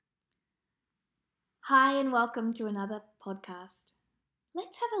Hi, and welcome to another podcast.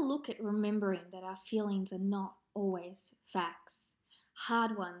 Let's have a look at remembering that our feelings are not always facts.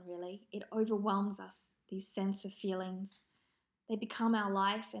 Hard one, really. It overwhelms us, these sense of feelings. They become our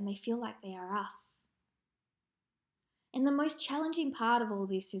life and they feel like they are us. And the most challenging part of all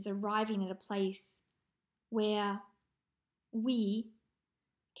this is arriving at a place where we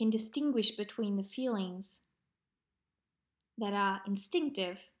can distinguish between the feelings that are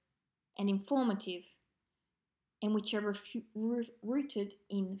instinctive and informative and which are rooted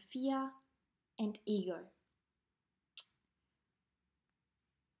in fear and ego.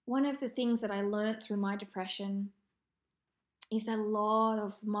 One of the things that I learned through my depression is that a lot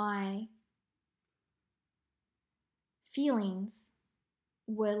of my feelings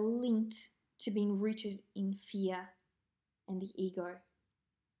were linked to being rooted in fear and the ego.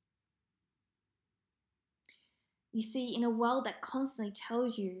 You see, in a world that constantly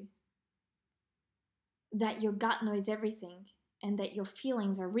tells you that your gut knows everything and that your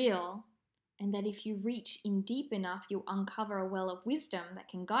feelings are real, and that if you reach in deep enough, you'll uncover a well of wisdom that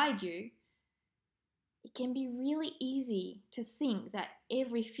can guide you, it can be really easy to think that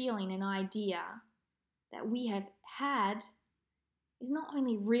every feeling and idea that we have had is not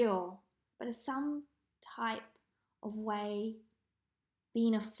only real, but is some type of way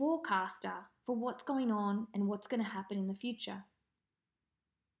being a forecaster for what's going on and what's going to happen in the future.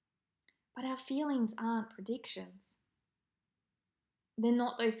 But our feelings aren't predictions. They're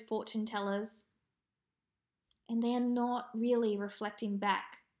not those fortune tellers, and they are not really reflecting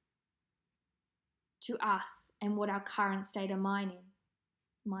back to us and what our current state of mind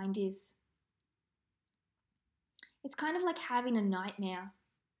is. It's kind of like having a nightmare,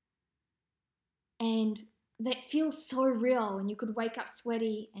 and that feels so real, and you could wake up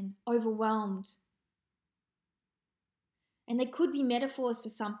sweaty and overwhelmed. And they could be metaphors for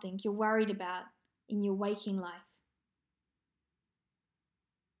something you're worried about in your waking life.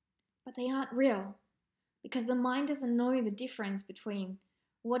 But they aren't real, because the mind doesn't know the difference between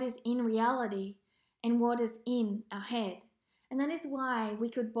what is in reality and what is in our head. And that is why we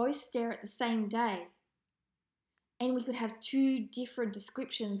could both stare at the same day, and we could have two different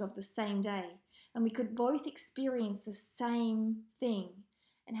descriptions of the same day, and we could both experience the same thing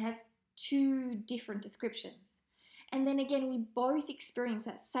and have two different descriptions. And then again, we both experience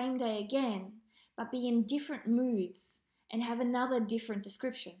that same day again, but be in different moods and have another different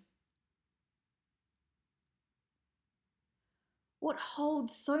description. What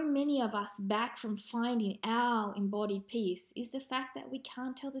holds so many of us back from finding our embodied peace is the fact that we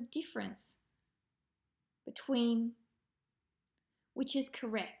can't tell the difference between which is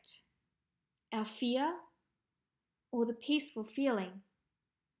correct, our fear or the peaceful feeling.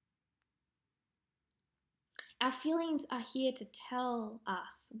 Our feelings are here to tell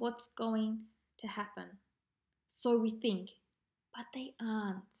us what's going to happen, so we think, but they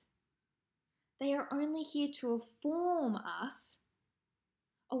aren't. They are only here to inform us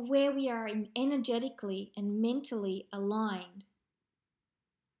of where we are energetically and mentally aligned,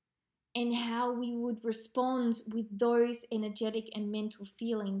 and how we would respond with those energetic and mental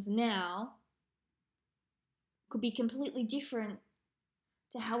feelings now could be completely different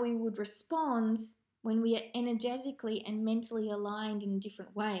to how we would respond when we are energetically and mentally aligned in a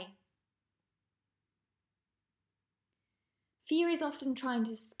different way. Fear is often trying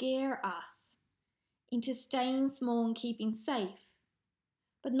to scare us into staying small and keeping safe,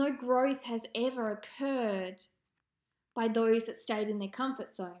 but no growth has ever occurred by those that stayed in their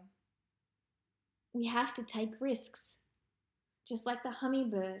comfort zone. We have to take risks, just like the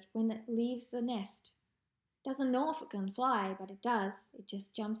hummingbird when it leaves the nest. Doesn't know if it can fly, but it does. It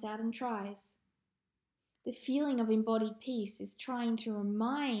just jumps out and tries. The feeling of embodied peace is trying to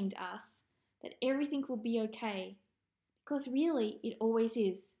remind us that everything will be okay, because really it always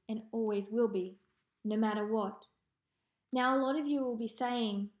is and always will be, no matter what. Now, a lot of you will be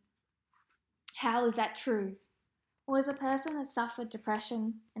saying, how is that true? Well, as a person that's suffered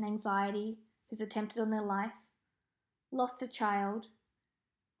depression and anxiety, who's attempted on their life, lost a child,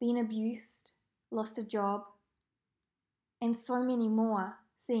 been abused, lost a job, and so many more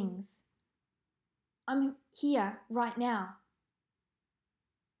things, I'm here right now.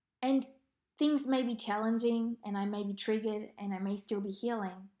 And things may be challenging, and I may be triggered, and I may still be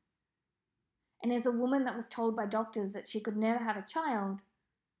healing. And as a woman that was told by doctors that she could never have a child,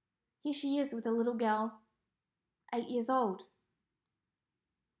 here she is with a little girl, 8 years old.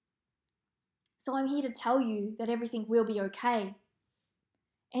 So I'm here to tell you that everything will be okay.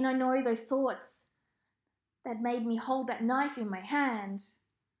 And I know those thoughts that made me hold that knife in my hand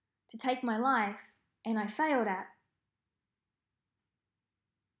to take my life, and I failed at.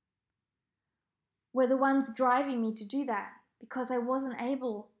 were the ones driving me to do that, because I wasn't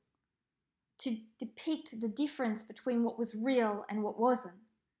able to depict the difference between what was real and what wasn't,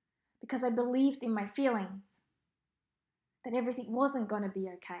 because I believed in my feelings that everything wasn't going to be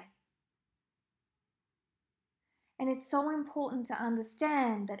okay. And it's so important to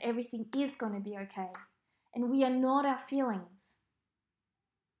understand that everything is going to be okay, and we are not our feelings,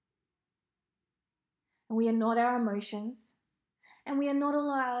 and we are not our emotions, and we are not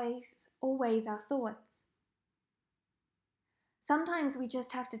always our thoughts. Sometimes we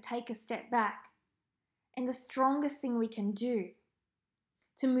just have to take a step back, and the strongest thing we can do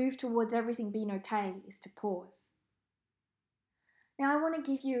to move towards everything being okay is to pause. Now, I want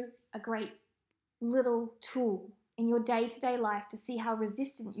to give you a great little tool in your day-to-day life to see how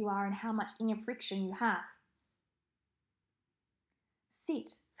resistant you are and how much inner friction you have.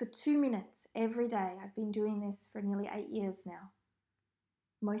 Sit for 2 minutes every day. I've been doing this for nearly 8 years now,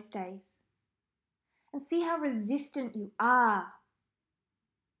 most days. And see how resistant you are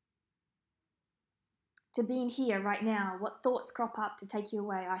to being here right now. What thoughts crop up to take you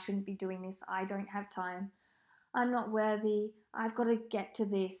away? I shouldn't be doing this. I don't have time. I'm not worthy. I've got to get to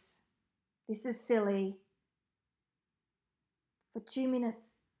this. This is silly. For 2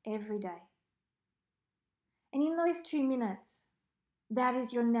 minutes every day. And in those 2 minutes, that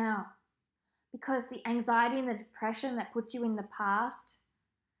is your now. Because the anxiety and the depression that puts you in the past,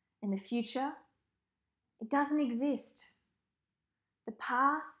 in the future, it doesn't exist. The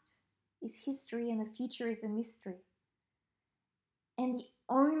past is history and the future is a mystery. And the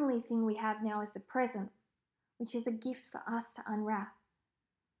only thing we have now is the present, which is a gift for us to unwrap.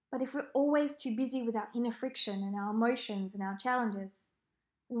 But if we're always too busy with our inner friction and our emotions and our challenges,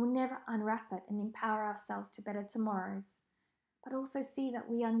 we will never unwrap it and empower ourselves to better tomorrows, but also see that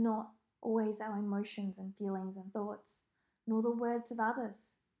we are not always our emotions and feelings and thoughts, nor the words of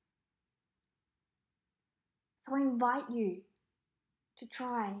others. So I invite you to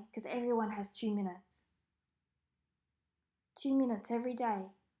try, because everyone has 2 minutes. 2 minutes every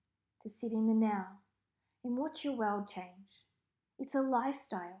day to sit in the now and watch your world change. It's a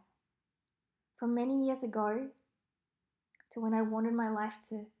lifestyle. From many years ago to when I wanted my life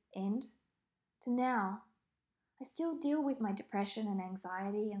to end, to now, I still deal with my depression and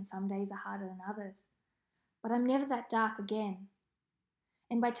anxiety, and some days are harder than others. But I'm never that dark again.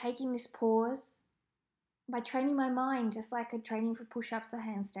 And by taking this pause, by training my mind just like I'm training for push-ups or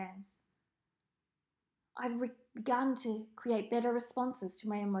handstands, I've begun to create better responses to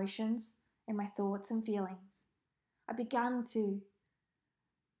my emotions and my thoughts and feelings. I've begun to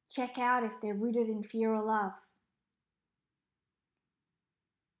check out if they're rooted in fear or love.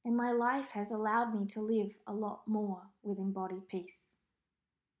 And my life has allowed me to live a lot more with embodied peace.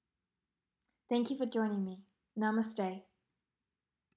 Thank you for joining me. Namaste.